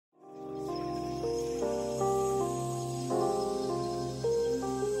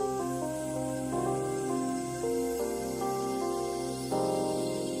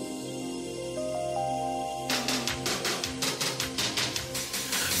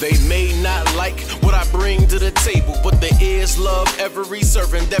They may not like what I bring to the table, but the ears love every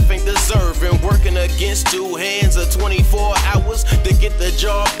servant that ain't deserving. Working against two hands of 24 hours to get the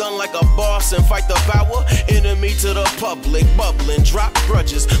job done like a boss and fight the power. Enemy to the public, bubbling, drop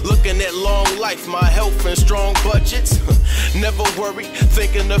grudges. Looking at long life, my health and strong budgets. Never worry,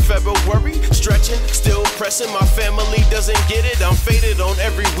 thinking of February. Stretching, still pressing, my family doesn't get it. I'm faded on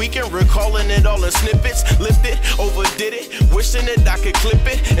every weekend, recalling it all in snippets. Lifted, overdid it, wishing that I could clip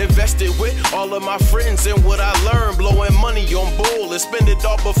it. Invested with all of my friends and what I learned. Blowing money on bull and spend it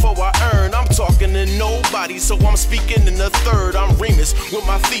all before I earn. I'm talking to nobody, so I'm speaking in the third. I'm Remus with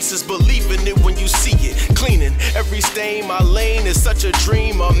my thesis, believing it when you see it. Cleaning every stain, my lane is such a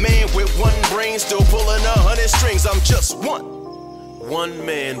dream. A man with one brain, still pulling 100 strings. I'm just one. One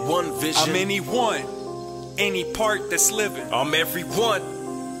man, one vision. I'm anyone, any part that's living. I'm everyone.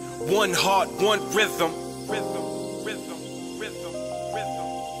 One heart, one rhythm.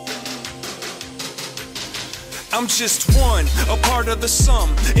 I'm just one, a part of the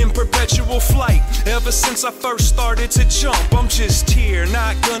sum, in perpetual flight. Ever since I first started to jump, I'm just here,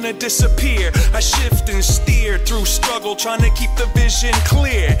 not gonna disappear. I shift and steer through struggle, trying to keep the vision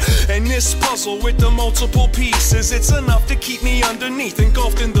clear. And this puzzle with the multiple pieces, it's enough to keep me underneath,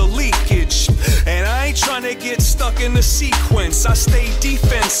 engulfed in the leakage. And I ain't trying to get stuck in the sequence. I stay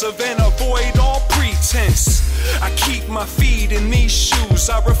defensive and avoid all pretense. I keep my feet in these shoes.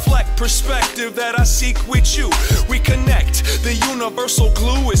 I reflect perspective that I seek with you. We connect, the universal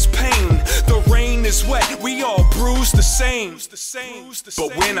glue is pain. The rain is wet, we all bruise the same.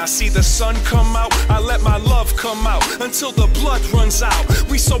 But when I see the sun come out, I let my love come out until the blood runs out.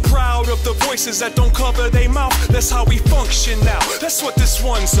 We so proud of the voices that don't cover their mouth. That's how we function now, that's what this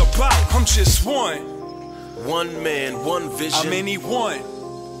one's about. I'm just one. One man, one vision. I'm anyone,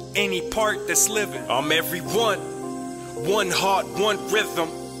 any part that's living. I'm everyone. One heart, one rhythm.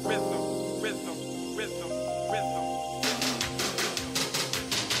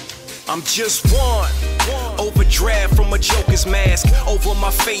 I'm just one. Overdraft from a joker's mask. Over my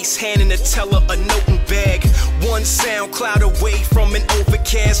face, handing the teller a note and bag. One sound cloud away from an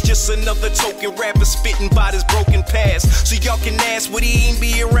overcast. Just another token rapper spitting by this broken past. So y'all can ask, would he ain't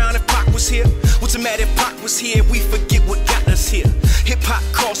be around if Pac was here? What's the matter if Pac was here? We forget what got us here. Hip-hop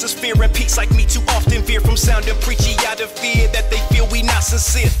causes fear, and peaks like me too often veer from sounding preachy out of fear that they feel we not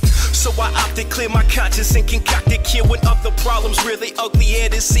sincere. So I opted clear my conscience and concocted cure when other problems really ugly. Yeah,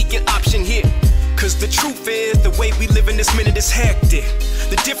 to seek an option here. Cause the truth is, the way we live in this minute is hectic.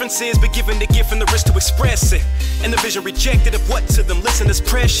 The difference is, we're given the gift and the risk to express it. And the vision rejected of what to them listen is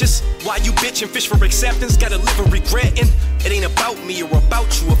precious. Why you bitch and fish for acceptance? Gotta live and regretting. It ain't about me or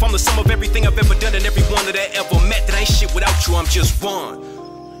about you. If I'm the sum of everything I've ever done and everyone that I ever met, then I ain't shit without you. I'm just one.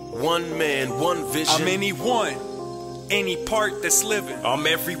 One man, one vision. I'm anyone, any part that's living. I'm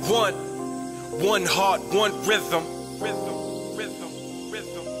everyone. One heart, one rhythm.